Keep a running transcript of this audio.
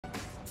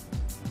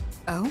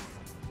Oh?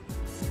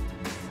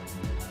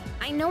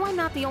 I know I'm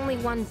not the only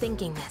one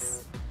thinking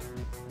this.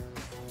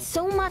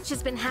 So much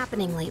has been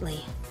happening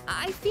lately.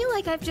 I feel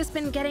like I've just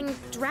been getting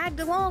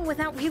dragged along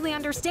without really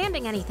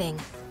understanding anything.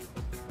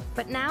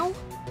 But now,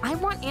 I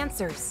want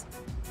answers.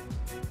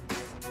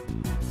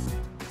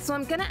 So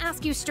I'm gonna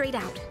ask you straight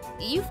out.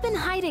 You've been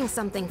hiding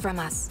something from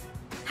us,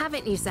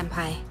 haven't you,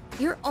 Senpai?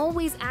 You're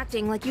always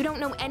acting like you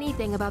don't know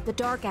anything about the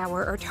Dark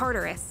Hour or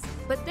Tartarus.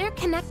 But they're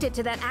connected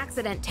to that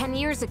accident 10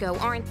 years ago,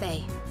 aren't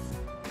they?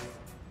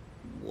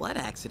 What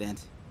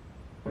accident?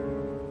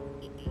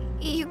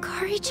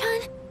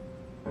 Yukari-chan?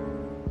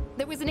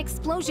 There was an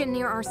explosion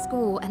near our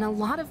school and a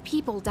lot of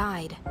people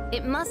died.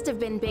 It must have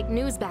been big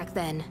news back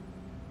then.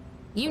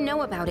 You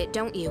know about it,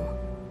 don't you?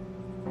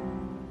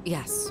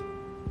 Yes.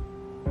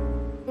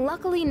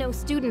 Luckily, no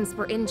students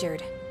were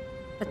injured.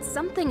 But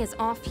something is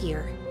off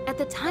here. At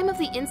the time of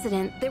the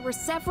incident, there were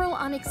several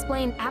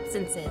unexplained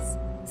absences.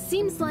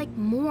 Seems like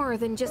more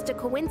than just a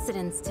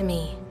coincidence to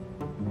me.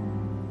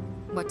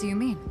 What do you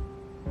mean?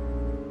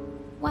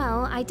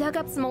 Well, I dug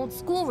up some old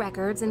school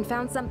records and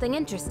found something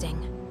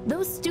interesting.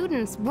 Those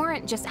students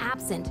weren't just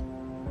absent.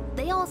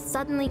 They all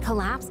suddenly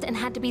collapsed and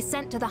had to be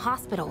sent to the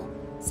hospital.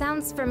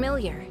 Sounds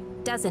familiar,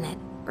 doesn't it?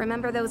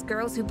 Remember those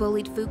girls who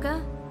bullied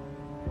Fuka?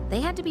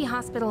 They had to be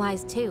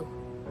hospitalized too.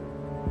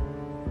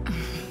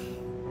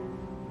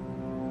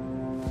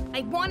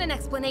 I want an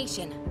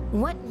explanation.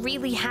 What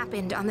really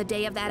happened on the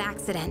day of that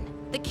accident?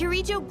 The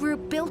Kirijo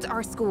group built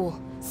our school,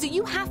 so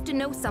you have to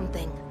know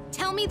something.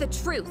 Tell me the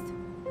truth.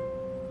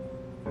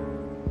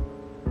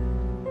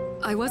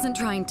 I wasn't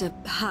trying to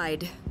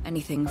hide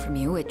anything from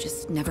you, it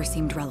just never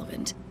seemed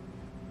relevant.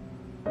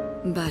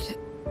 But...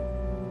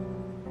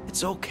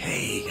 It's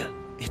okay.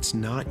 It's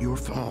not your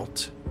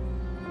fault.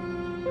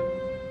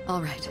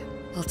 all right,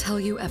 I'll tell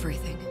you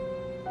everything.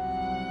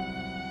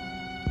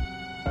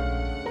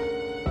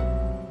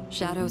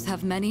 Shadows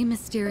have many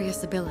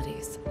mysterious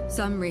abilities.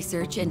 Some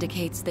research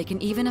indicates they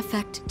can even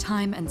affect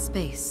time and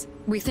space.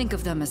 We think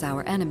of them as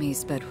our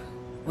enemies, but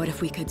what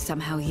if we could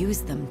somehow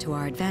use them to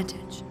our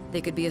advantage?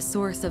 They could be a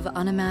source of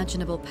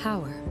unimaginable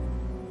power,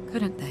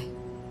 couldn't they?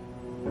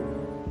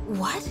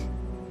 What?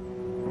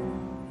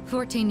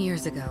 14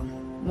 years ago,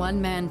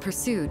 one man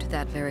pursued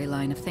that very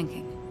line of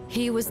thinking.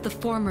 He was the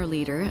former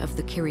leader of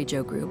the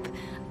Kirijo group,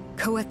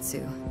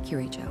 Koetsu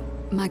Kirijo,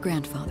 my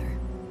grandfather.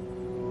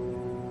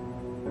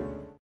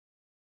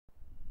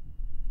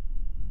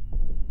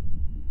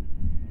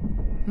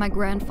 My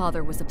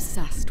grandfather was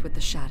obsessed with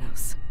the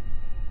shadows.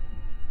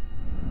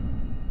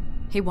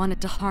 He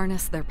wanted to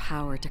harness their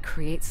power to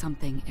create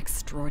something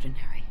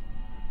extraordinary.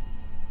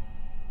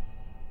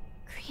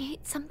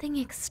 Create something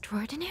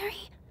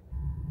extraordinary?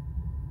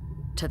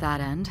 To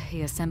that end,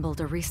 he assembled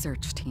a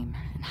research team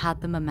and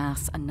had them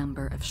amass a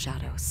number of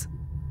shadows.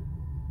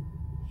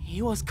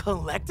 He was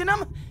collecting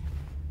them?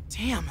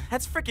 Damn,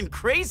 that's freaking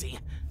crazy.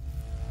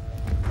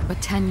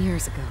 But 10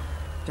 years ago,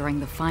 during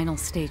the final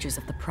stages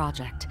of the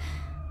project,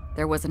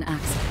 there was an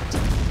accident,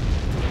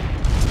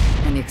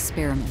 and the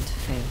experiment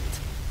failed.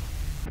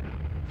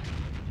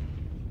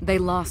 They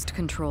lost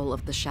control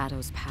of the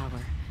Shadow's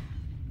power,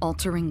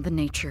 altering the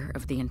nature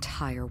of the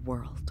entire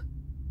world.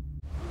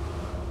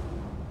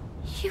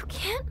 You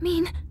can't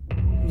mean...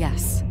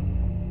 Yes,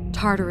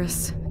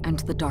 Tartarus and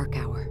the Dark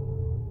Hour.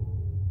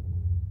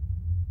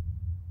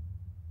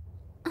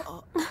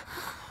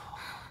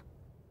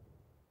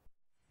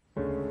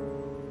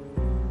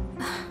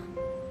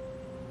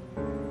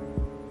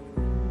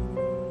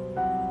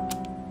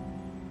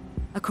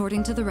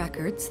 According to the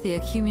records, the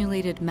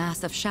accumulated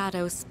mass of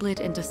shadows split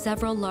into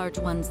several large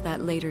ones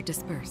that later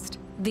dispersed.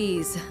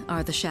 These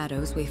are the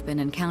shadows we've been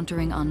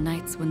encountering on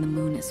nights when the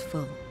moon is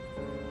full.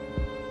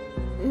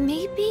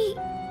 Maybe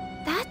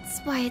that's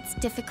why it's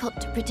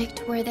difficult to predict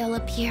where they'll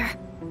appear.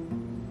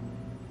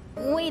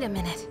 Wait a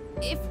minute.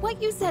 If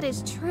what you said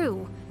is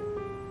true,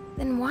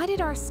 then why did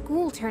our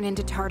school turn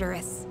into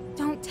Tartarus?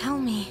 Don't tell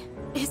me.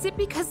 Is it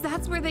because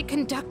that's where they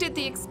conducted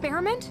the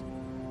experiment?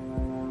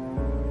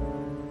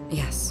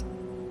 Yes.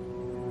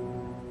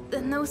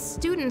 Then those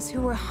students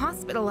who were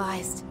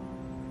hospitalized...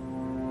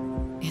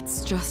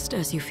 It's just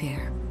as you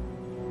fear.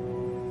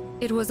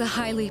 It was a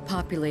highly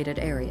populated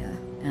area,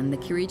 and the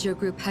Kirijo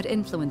group had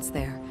influence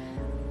there.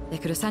 They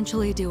could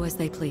essentially do as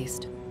they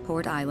pleased.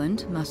 Port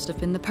Island must have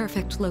been the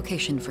perfect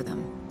location for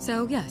them.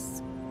 So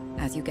yes,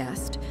 as you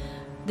guessed,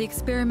 the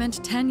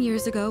experiment 10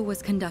 years ago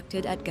was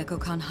conducted at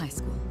Gekkokan High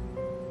School.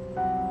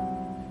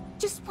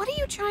 Just what are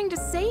you trying to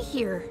say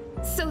here?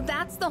 So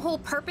that's the whole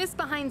purpose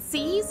behind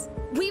C's?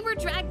 We were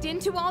dragged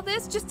into all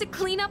this just to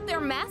clean up their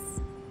mess?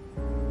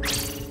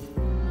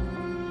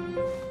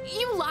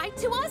 You lied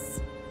to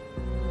us?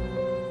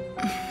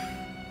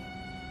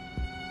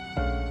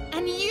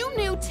 And you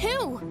knew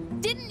too,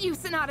 didn't you,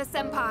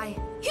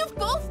 Sanada-senpai? You've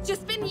both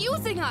just been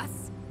using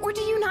us! Or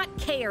do you not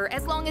care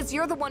as long as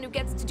you're the one who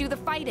gets to do the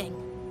fighting?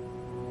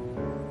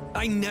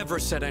 I never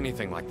said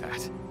anything like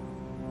that.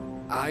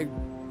 I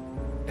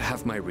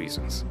have my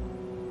reasons.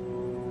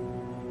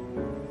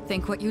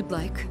 Think what you'd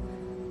like,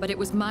 but it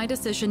was my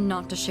decision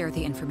not to share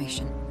the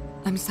information.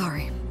 I'm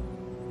sorry.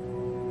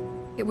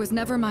 It was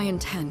never my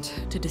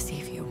intent to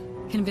deceive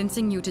you.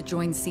 Convincing you to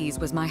join Seas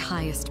was my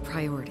highest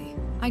priority.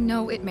 I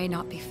know it may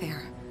not be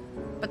fair,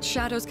 but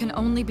shadows can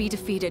only be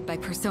defeated by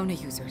persona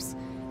users.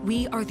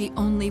 We are the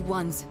only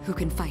ones who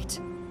can fight.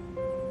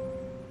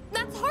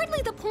 That's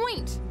hardly the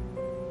point!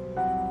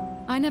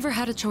 I never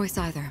had a choice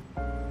either.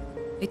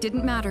 It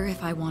didn't matter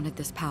if I wanted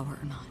this power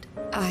or not.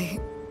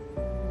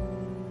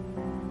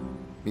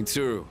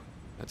 Mitsuru,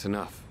 that's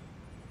enough.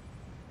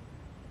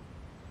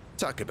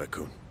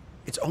 Takeba-kun,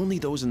 it's only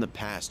those in the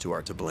past who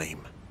are to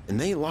blame. And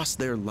they lost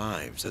their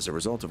lives as a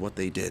result of what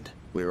they did.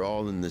 We're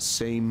all in the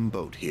same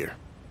boat here.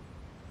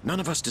 None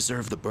of us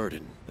deserve the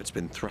burden that's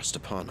been thrust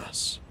upon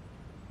us.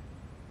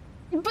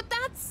 But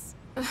that's...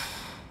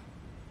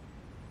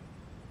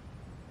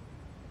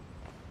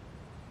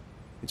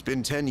 It's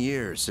been 10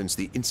 years since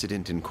the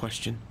incident in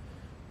question.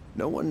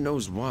 No one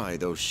knows why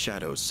those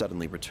shadows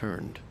suddenly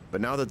returned.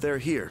 But now that they're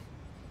here,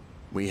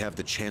 we have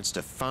the chance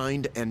to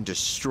find and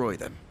destroy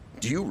them.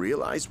 Do you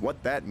realize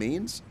what that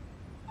means?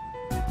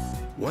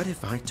 What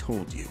if I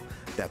told you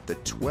that the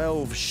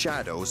 12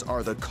 shadows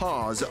are the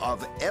cause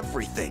of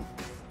everything?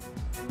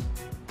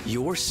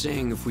 You're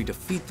saying if we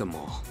defeat them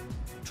all,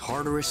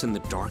 Tartarus and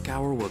the Dark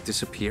Hour will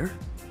disappear?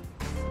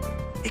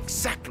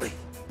 Exactly.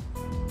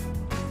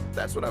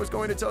 That's what I was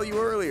going to tell you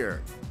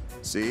earlier.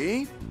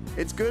 See?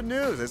 It's good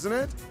news, isn't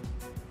it?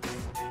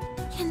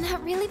 Can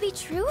that really be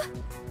true?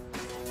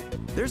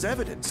 There's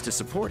evidence to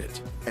support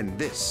it, and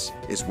this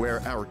is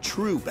where our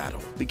true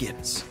battle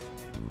begins.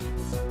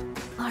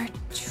 Our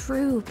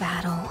true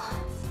battle.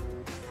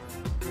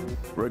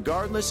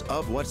 Regardless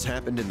of what's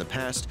happened in the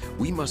past,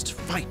 we must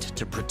fight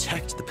to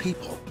protect the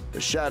people.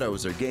 The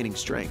shadows are gaining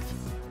strength.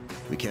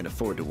 We can't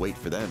afford to wait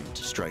for them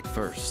to strike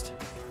first.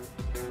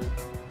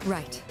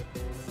 Right.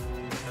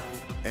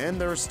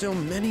 And there are still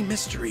many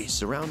mysteries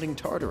surrounding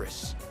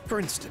Tartarus. For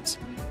instance,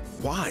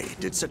 why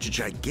did such a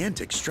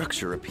gigantic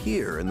structure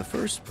appear in the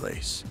first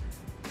place?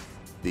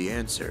 The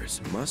answers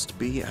must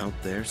be out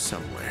there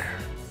somewhere.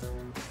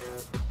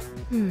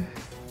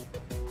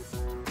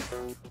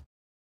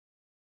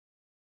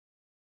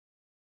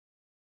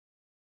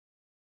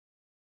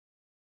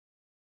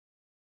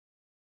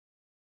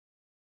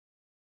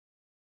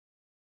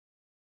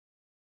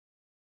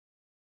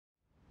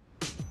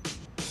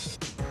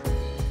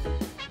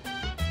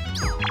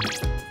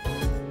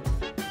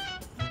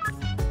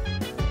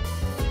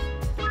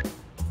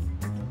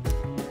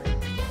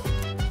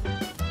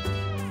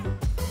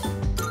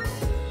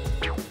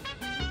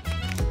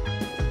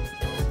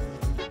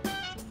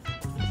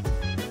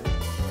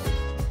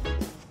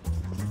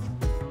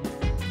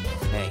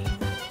 Hey.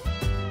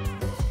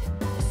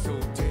 So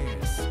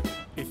dance,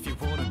 if you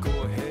wanna go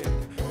ahead.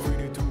 Free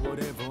to do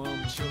whatever,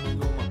 I'm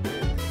chilling on my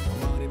bed.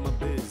 I'm out in my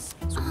biz,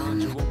 so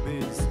mind your own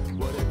biz.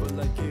 Whatever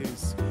like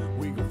is,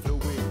 we gon' flow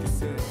with this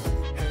head.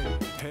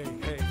 Hey, hey,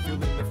 hey,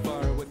 feeling the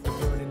fire with the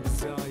burning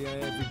desire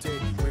every day.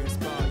 We're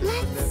inspired, but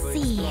Let's never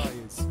see.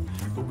 expires.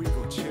 But we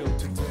gon' chill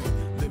today,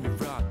 let me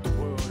rock the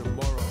world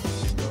tomorrow.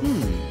 You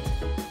know?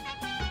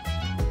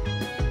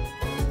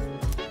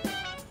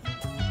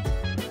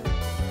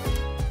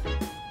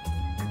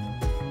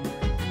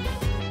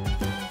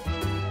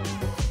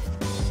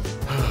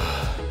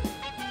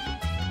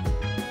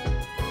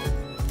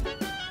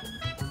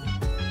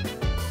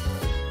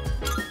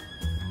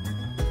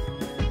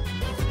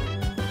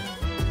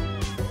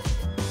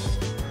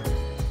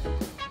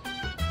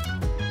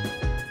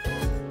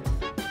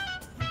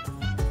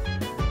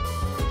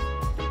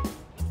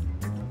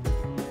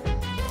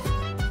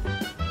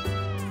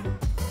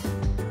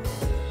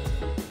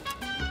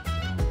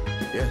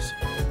 Yes.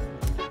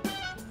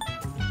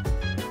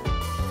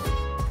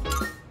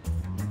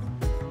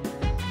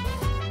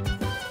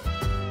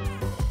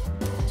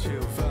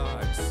 Chill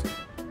vibes,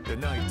 the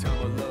nighttime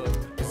I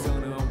love, the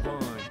sun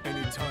unwind,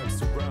 any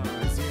types of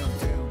rhymes, yeah I'm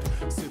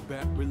down. Sit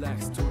back,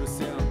 relax to the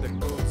sound that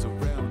goes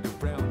around,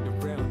 around,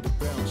 around,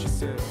 around. She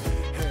said,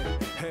 hey,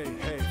 hey,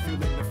 hey,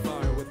 feeling the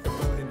fire with the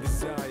burning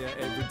desire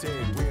every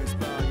day. We're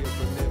inspired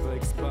but never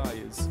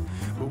expires,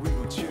 but we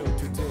gon' chill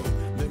today.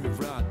 Let me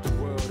rock the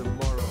world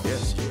tomorrow.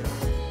 Yes. Yeah.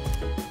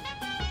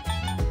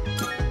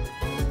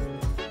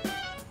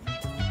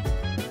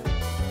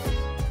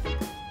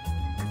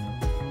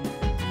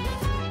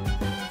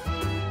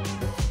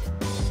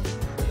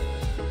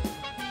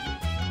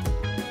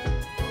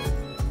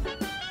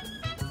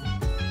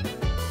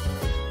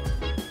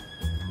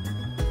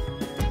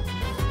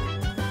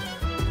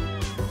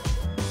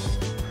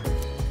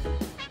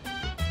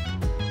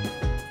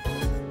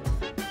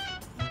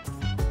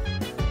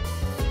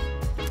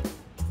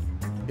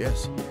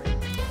 Yes.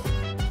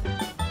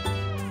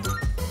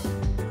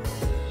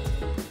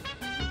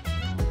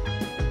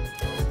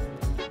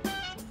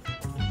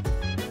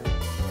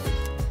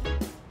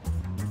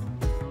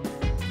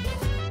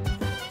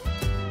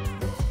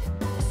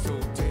 So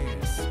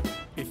dance,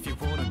 if you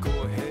wanna go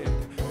ahead.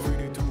 Free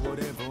to do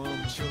whatever,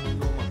 I'm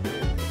chilling on my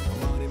bed.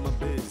 I'm out in my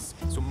biz,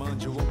 so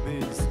mind your own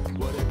biz.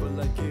 Whatever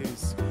like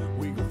is,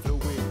 we gon' flow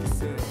with this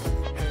head.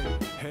 Hey,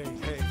 hey,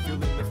 hey,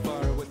 feeling the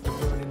fire with the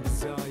burning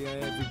desire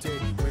every day.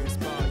 We're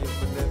inspired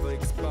but never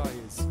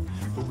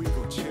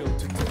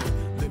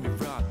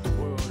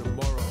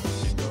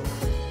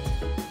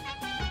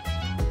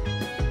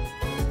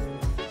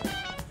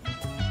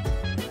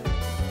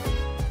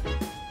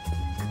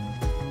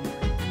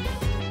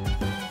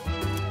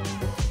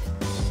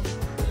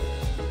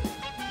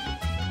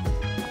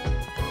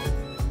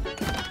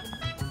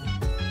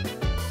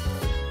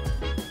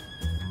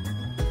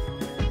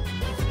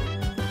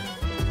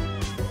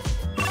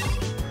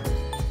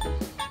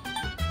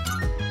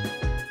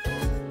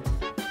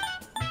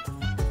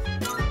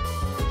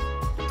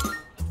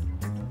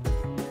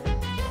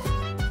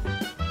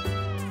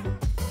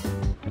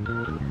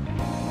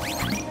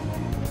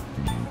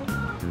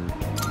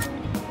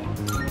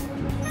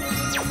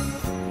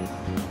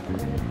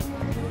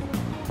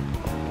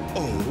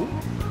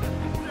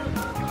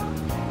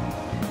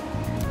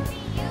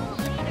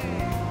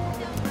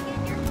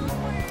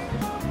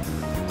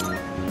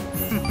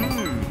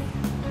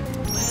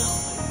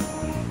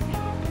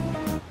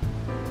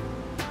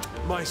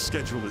My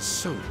schedule is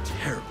so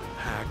terribly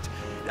packed.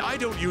 I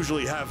don't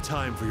usually have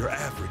time for your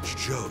average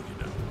Joe,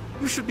 you know.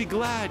 You should be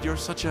glad you're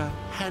such a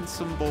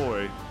handsome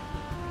boy.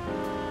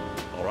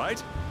 All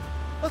right,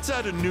 let's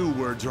add a new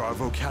word to our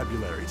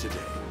vocabulary today.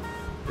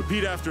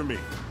 Repeat after me.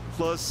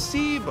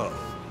 Placebo.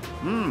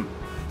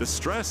 The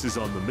stress is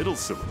on the middle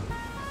syllable.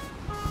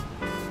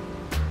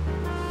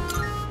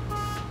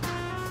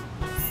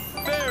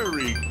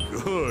 Very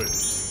good.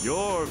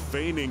 You're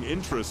feigning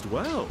interest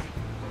well.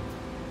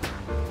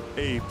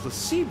 A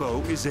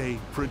placebo is a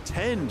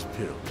pretend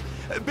pill.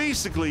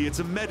 Basically, it's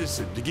a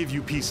medicine to give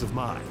you peace of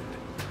mind.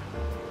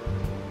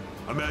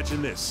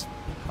 Imagine this.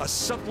 A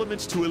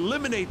supplement to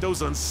eliminate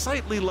those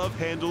unsightly love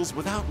handles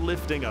without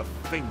lifting a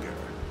finger.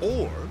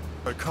 Or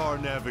a car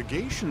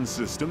navigation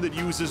system that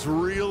uses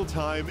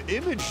real-time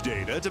image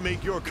data to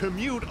make your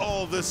commute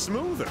all the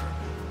smoother.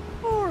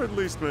 Or at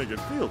least make it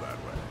feel that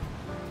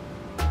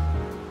way.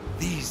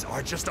 These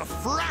are just a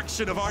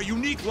fraction of our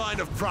unique line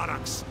of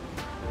products.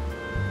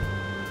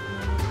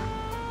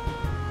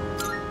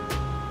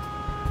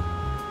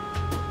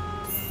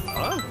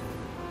 Huh?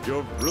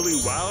 You're really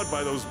wowed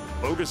by those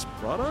bogus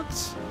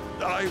products?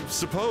 I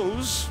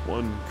suppose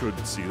one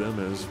could see them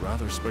as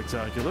rather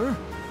spectacular.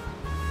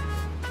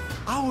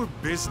 Our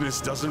business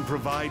doesn't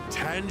provide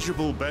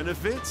tangible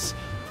benefits.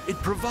 It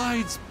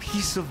provides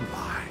peace of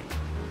mind.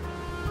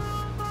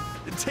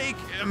 Take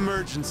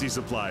emergency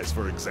supplies,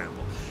 for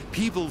example.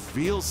 People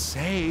feel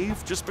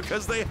safe just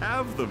because they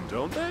have them,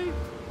 don't they?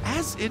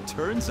 As it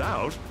turns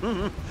out,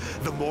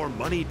 the more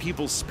money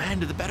people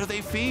spend, the better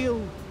they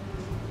feel.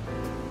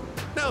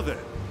 Now then,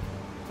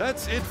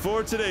 that's it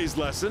for today's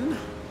lesson.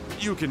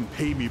 You can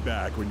pay me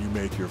back when you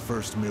make your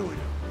first million.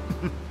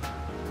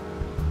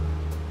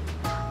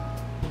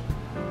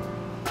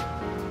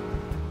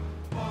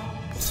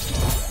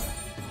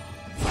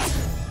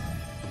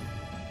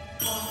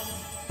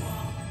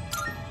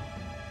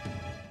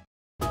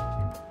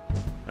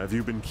 Have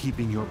you been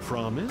keeping your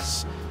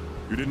promise?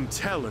 You didn't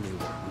tell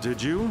anyone,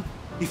 did you?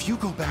 If you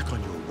go back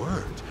on your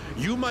word,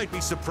 you might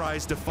be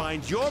surprised to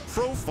find your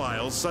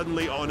profile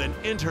suddenly on an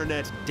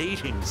internet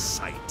dating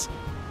site.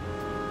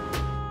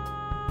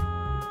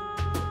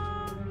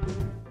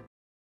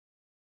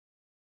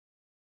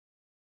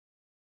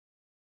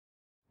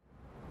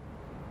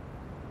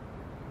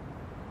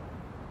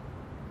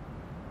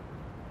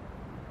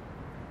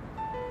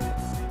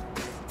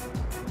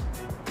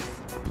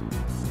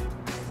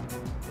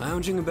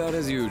 Lounging about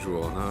as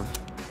usual, huh?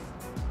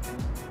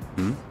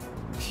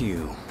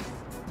 Hugh,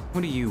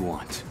 what do you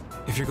want?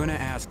 If you're gonna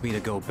ask me to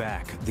go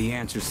back, the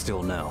answer's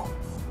still no.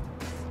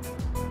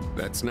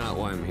 That's not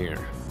why I'm here.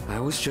 I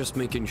was just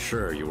making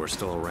sure you were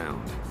still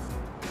around.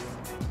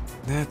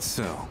 That's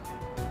so.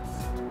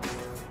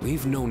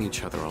 We've known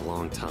each other a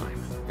long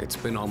time. It's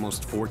been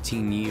almost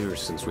 14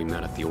 years since we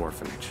met at the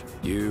orphanage.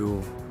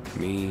 You,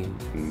 me,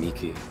 and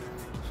Miki.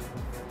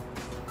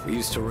 We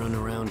used to run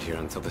around here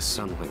until the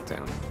sun went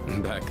down.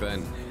 Back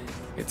then,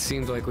 it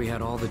seemed like we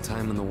had all the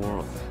time in the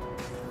world.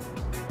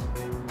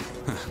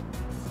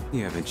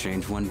 You haven't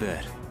changed one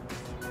bit.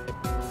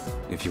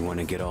 If you want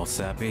to get all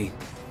sappy,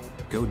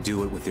 go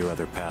do it with your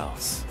other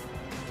pals.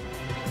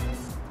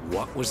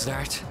 What was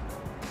that?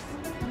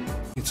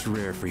 It's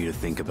rare for you to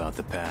think about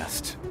the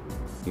past.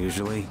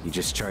 Usually, you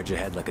just charge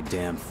ahead like a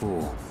damn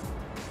fool.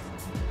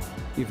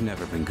 You've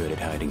never been good at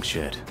hiding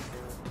shit.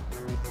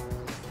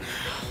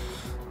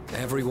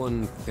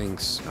 Everyone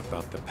thinks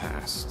about the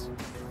past.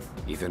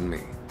 Even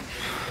me.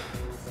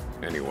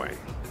 Anyway,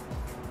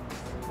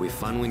 we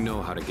finally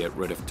know how to get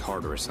rid of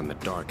Tartarus in the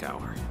dark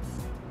hour.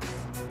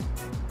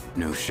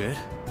 No shit?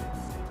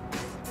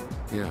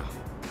 Yeah.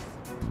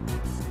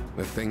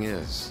 The thing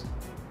is,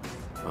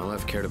 all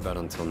I've cared about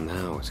until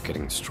now is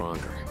getting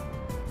stronger.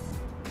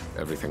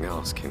 Everything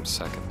else came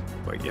second.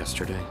 But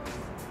yesterday,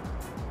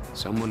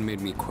 someone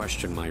made me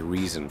question my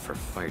reason for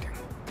fighting.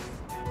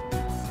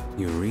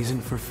 Your reason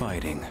for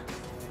fighting?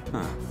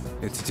 Huh.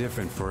 It's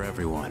different for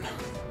everyone.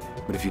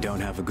 But if you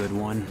don't have a good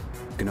one,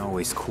 you can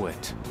always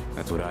quit.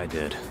 That's what I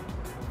did.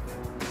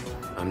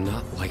 I'm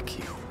not like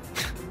you.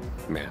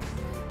 Man,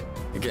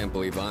 I can't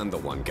believe I'm the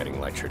one getting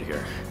lectured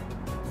here.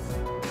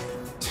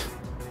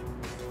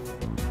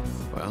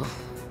 Well,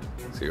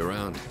 see you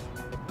around.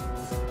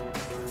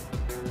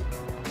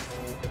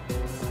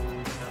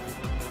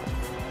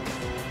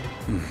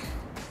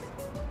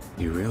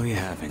 You really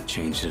haven't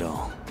changed at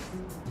all.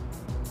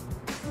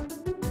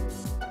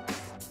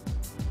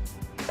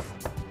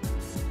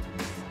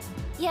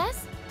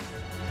 Yes?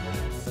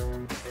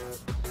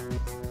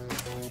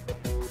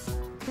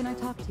 Can I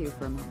talk to you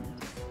for a moment?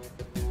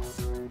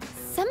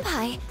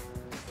 Senpai,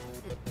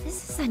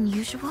 this is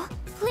unusual.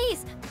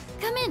 Please,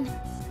 come in.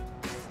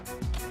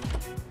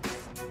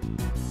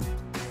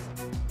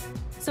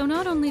 So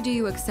not only do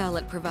you excel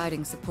at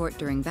providing support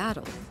during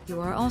battle, you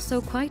are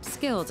also quite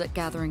skilled at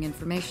gathering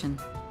information.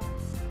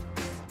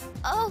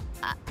 Oh,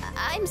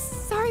 I'm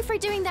sorry for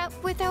doing that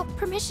without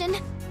permission.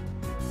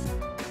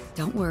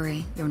 Don't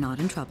worry, you're not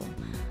in trouble.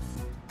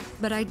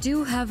 But I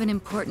do have an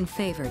important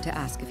favor to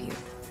ask of you.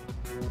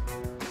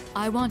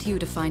 I want you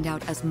to find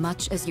out as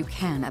much as you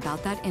can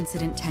about that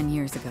incident 10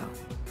 years ago.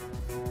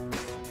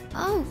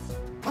 Oh,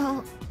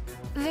 well,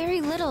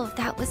 very little of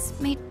that was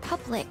made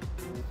public.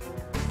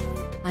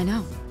 I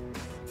know.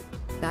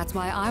 That's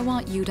why I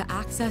want you to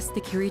access the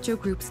Kirijo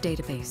Group's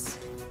database.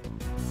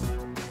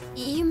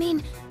 You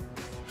mean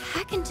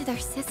hack into their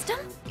system?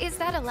 Is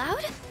that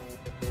allowed?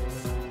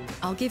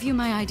 I'll give you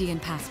my ID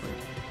and password.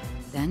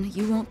 Then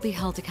you won't be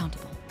held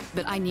accountable.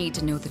 But I need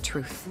to know the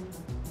truth.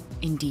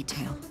 In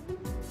detail.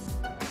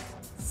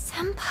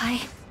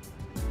 Senpai.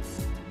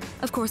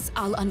 Of course,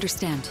 I'll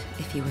understand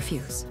if you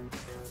refuse.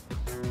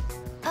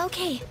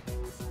 Okay,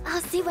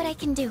 I'll see what I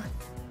can do.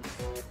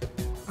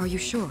 Are you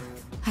sure?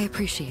 I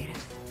appreciate it.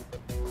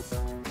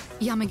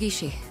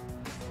 Yamagishi,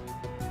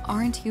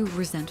 aren't you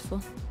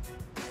resentful?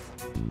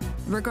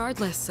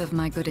 Regardless of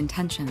my good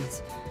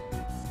intentions,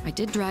 I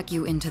did drag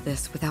you into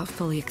this without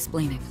fully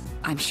explaining.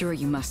 I'm sure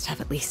you must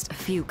have at least a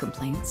few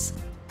complaints.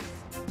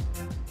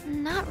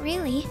 Not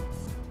really.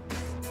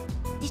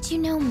 Did you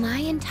know my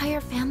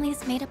entire family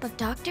is made up of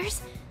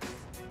doctors?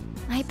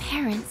 My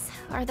parents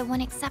are the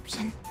one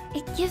exception.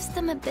 It gives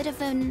them a bit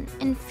of an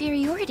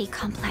inferiority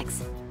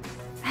complex.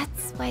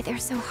 That's why they're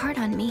so hard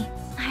on me.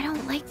 I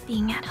don't like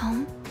being at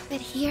home. But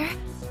here,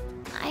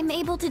 I'm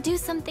able to do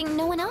something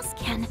no one else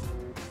can.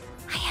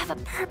 I have a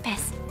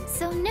purpose,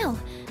 so no,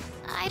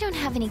 I don't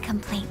have any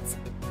complaints.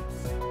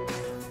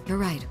 You're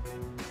right.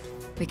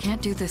 We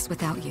can't do this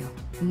without you.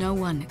 No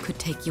one could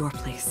take your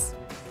place.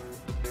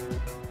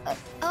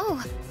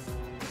 Oh.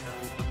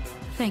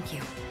 Thank you.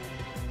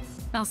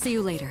 I'll see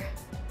you later.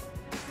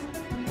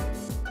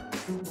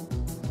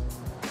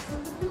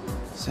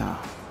 So,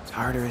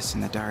 Tartarus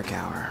and the Dark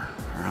Hour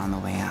are on the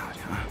way out,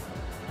 huh?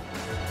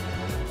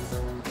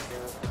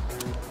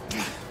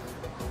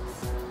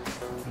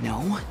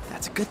 No,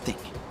 that's a good thing.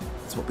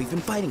 That's what we've been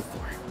fighting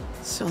for.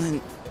 So then...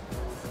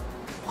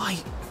 why...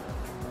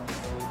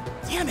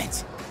 Damn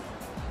it!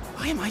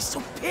 Why am I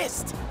so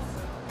pissed?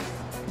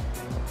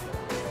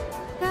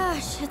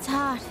 Gosh, it's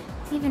hot.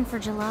 Even for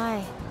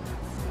July.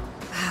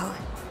 Wow.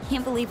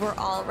 Can't believe we're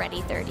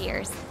already third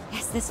years.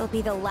 Guess this will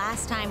be the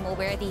last time we'll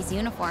wear these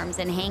uniforms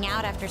and hang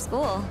out after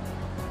school.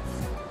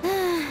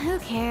 Who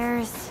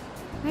cares?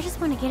 I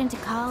just want to get into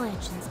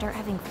college and start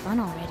having fun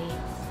already.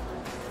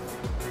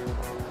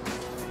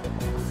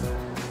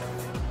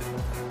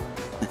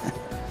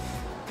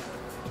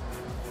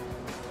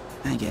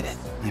 I get it.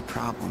 My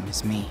problem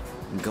is me.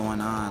 I'm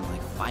going on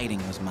like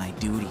fighting was my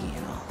duty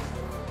and all.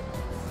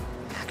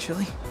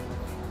 Actually,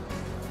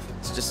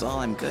 it's just all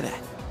I'm good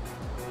at.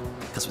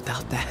 Because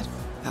without that,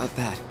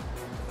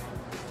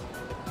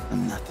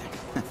 I'm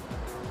nothing.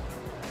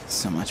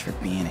 So much for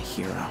being a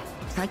hero.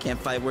 I can't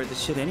fight worth the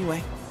shit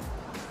anyway.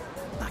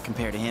 Not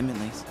compared to him, at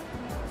least.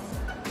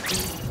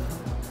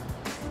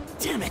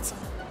 Damn it!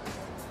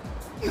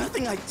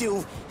 Nothing I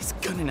do is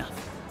good enough.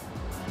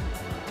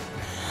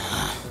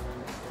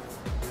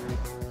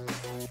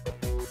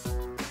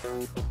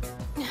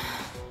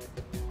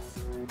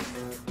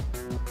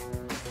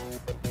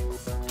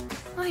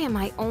 Why am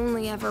I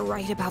only ever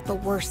right about the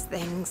worst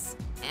things?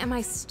 Am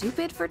I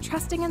stupid for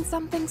trusting in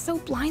something so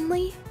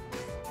blindly?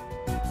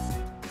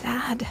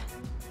 Dad,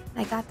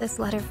 I got this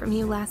letter from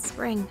you last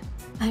spring.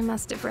 I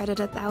must have read it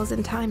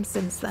 1,000 times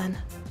since then.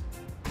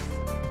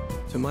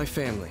 To my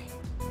family,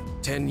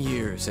 10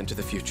 years into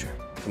the future.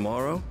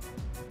 Tomorrow,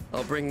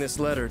 I'll bring this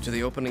letter to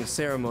the opening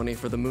ceremony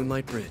for the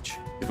Moonlight Bridge.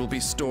 It will be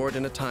stored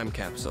in a time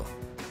capsule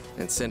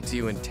and sent to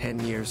you in 10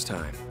 years'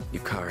 time.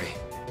 Yukari,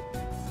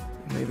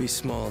 you may be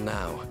small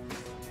now,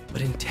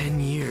 but in 10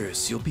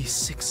 years, you'll be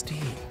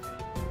 16.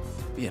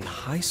 Be in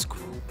high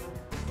school.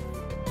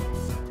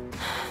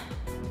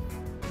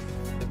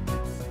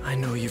 I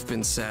know you've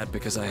been sad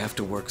because I have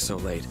to work so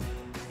late,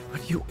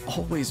 but you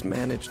always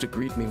manage to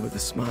greet me with a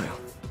smile.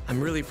 I'm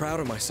really proud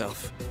of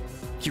myself.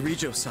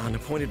 Kirijo-san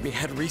appointed me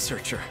head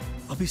researcher.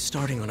 I'll be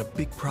starting on a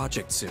big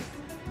project soon.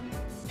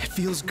 It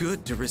feels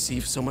good to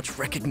receive so much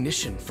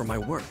recognition for my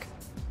work,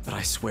 but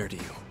I swear to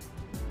you,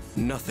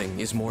 nothing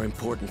is more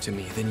important to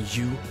me than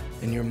you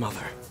and your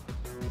mother.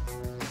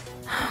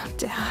 Oh,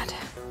 Dad.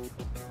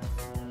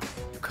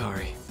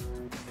 Yukari,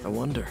 I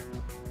wonder,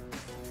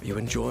 are you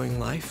enjoying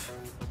life?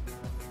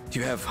 Do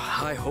you have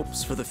high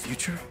hopes for the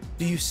future?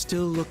 Do you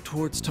still look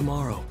towards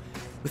tomorrow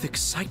with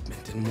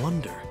excitement and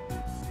wonder,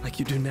 like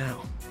you do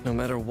now? No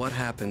matter what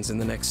happens in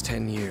the next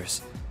 10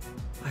 years,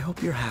 I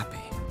hope you're happy.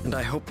 And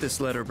I hope this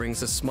letter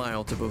brings a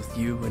smile to both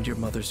you and your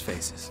mother's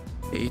faces.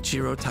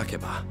 Eiichiro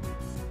Takeba,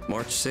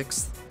 March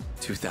 6th,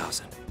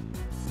 2000.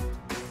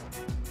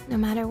 No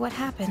matter what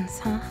happens,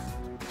 huh?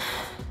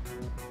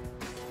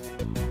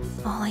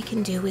 All I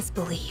can do is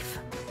believe.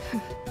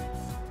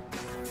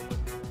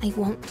 I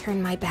won't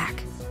turn my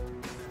back.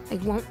 I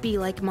won't be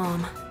like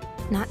Mom.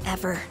 Not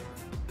ever.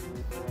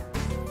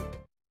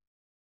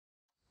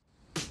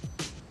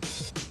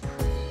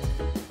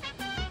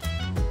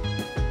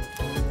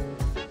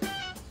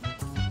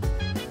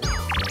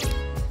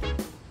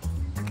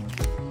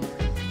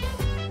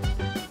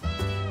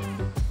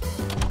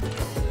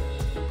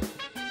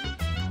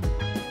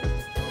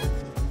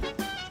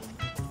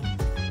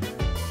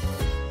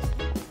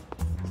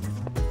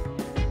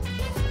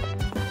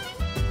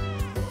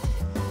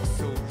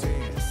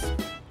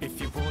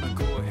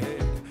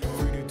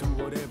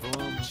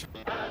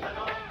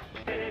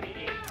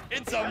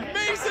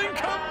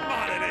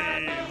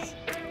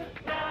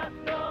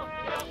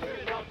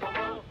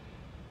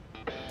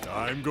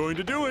 I'm going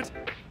to do it.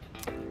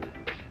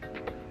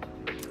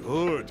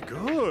 Good,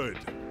 good.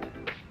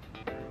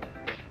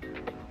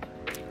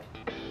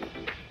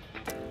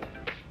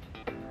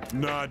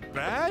 Not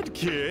bad,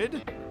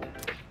 kid.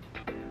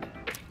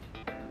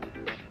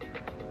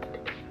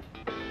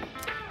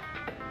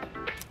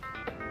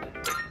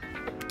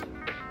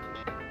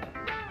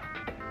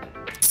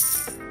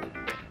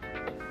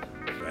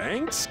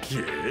 Thanks,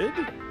 kid.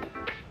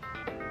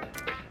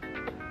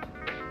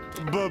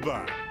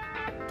 Bye-bye.